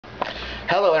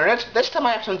Hello Internet, this time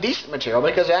I have some decent material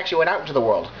because I actually went out into the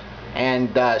world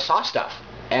and saw stuff,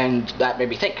 and that made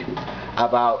me think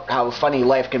about how funny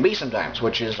life can be sometimes,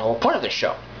 which is the whole point of this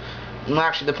show. And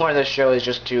actually the point of this show is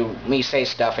just to me say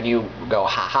stuff and you go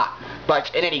ha ha.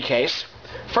 But in any case,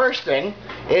 first thing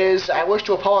is I wish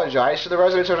to apologize to the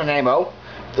residents of Nanaimo,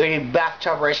 the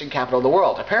bathtub racing capital of the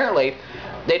world. Apparently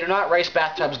they do not race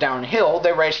bathtubs downhill,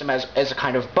 they race them as a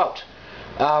kind of boat.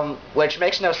 Which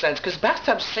makes no sense, because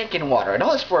bathtubs sink in water. I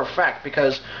know this for a fact,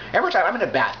 because every time I'm in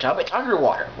a bathtub, it's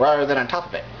underwater, rather than on top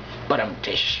of it. But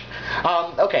dish.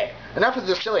 Okay, enough of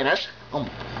the silliness.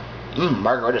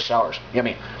 Margarita sours.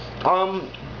 Yummy. I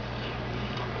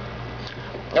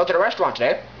went to the restaurant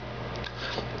today,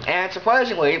 and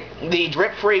surprisingly, the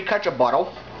drip-free ketchup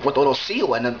bottle, with a little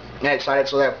seal in it, inside it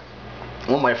so that,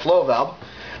 well, my flow valve,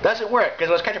 doesn't work, because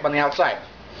there's ketchup on the outside.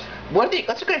 What's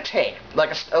it going to take?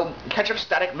 Like a ketchup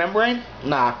static membrane?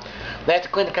 Nah. They have to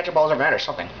clean the ketchup balls overnight or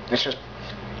something.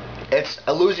 It's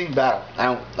a losing battle.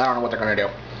 I don't know what they're going to do.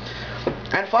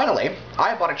 And finally,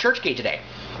 I bought a church key today.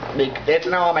 It's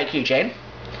now on my keychain.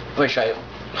 Let me show you.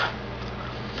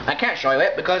 I can't show you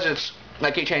it because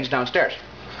my keychain's downstairs.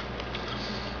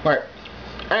 Alright.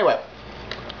 Anyway.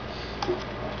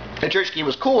 The church key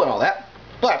was cool and all that,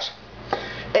 but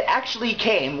it actually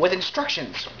came with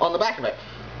instructions on the back of it.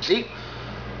 See?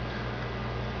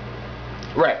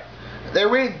 Right. They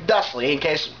read thusly, in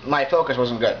case my focus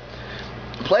wasn't good.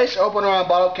 Place opener on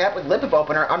bottle cap with lip of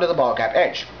opener under the bottle cap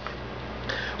edge.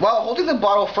 While holding the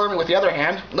bottle firmly with the other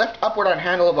hand, lift upward on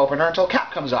handle of opener until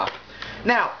cap comes off.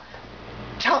 Now,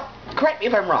 correct me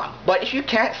if I'm wrong, but if you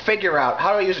can't figure out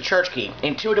how to use a church key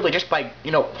intuitively just by,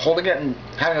 holding it and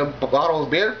having a bottle of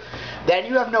beer, then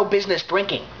you have no business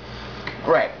drinking.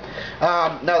 Right.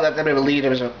 Now that the bit of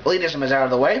elitism is out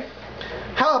of the way,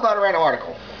 how about a random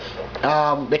article?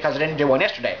 Because I didn't do one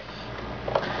yesterday.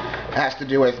 It has to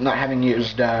do with not having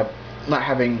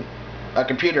a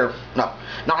computer, not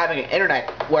having an internet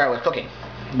where I was cooking,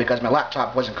 because my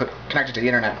laptop wasn't connected to the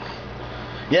internet.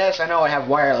 Yes, I know I have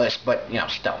wireless, but,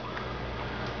 still.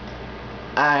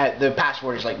 The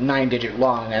password is like 9-digit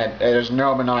long, and there's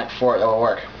no mnemonic for it that will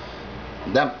work.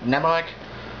 Mnemonic?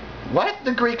 Why did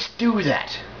the Greeks do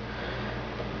that?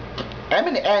 M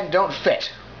and N don't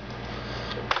fit.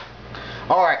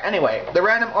 Alright, anyway, the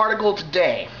random article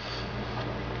today.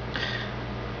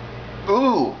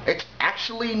 Ooh, it's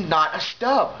actually not a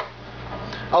stub.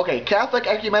 Okay, Catholic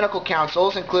ecumenical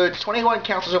councils includes 21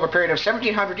 councils over a period of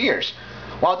 1700 years.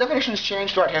 While definitions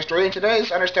change throughout history, in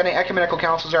today's understanding, ecumenical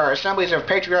councils are assemblies of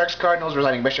patriarchs, cardinals,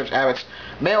 residing bishops, abbots,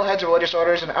 male heads of religious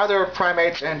orders, and other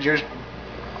primates and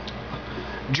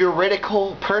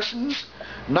juridical persons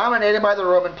nominated by the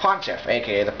Roman Pontiff,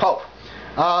 aka the Pope.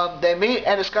 They meet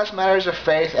and discuss matters of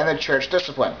faith and the church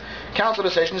discipline. Council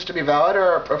decisions to be valid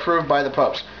are approved by the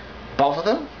popes. Both of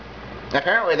them?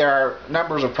 Apparently there are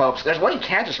numbers of popes. There's one in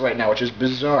Kansas right now, which is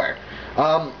bizarre.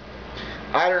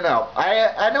 I don't know.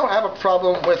 I don't have a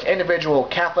problem with individual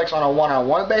Catholics on a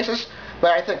one-on-one basis,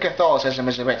 but I think Catholicism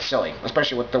is a bit silly,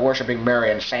 especially with the worshipping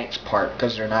Mary and saints part,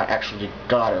 because they're not actually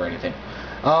God or anything.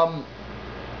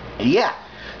 Yeah.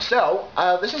 So,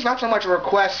 this is not so much a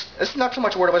request. This is not so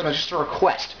much a word of wisdom, it's just a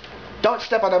request. Don't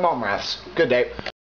step on the mom rafts. Good day.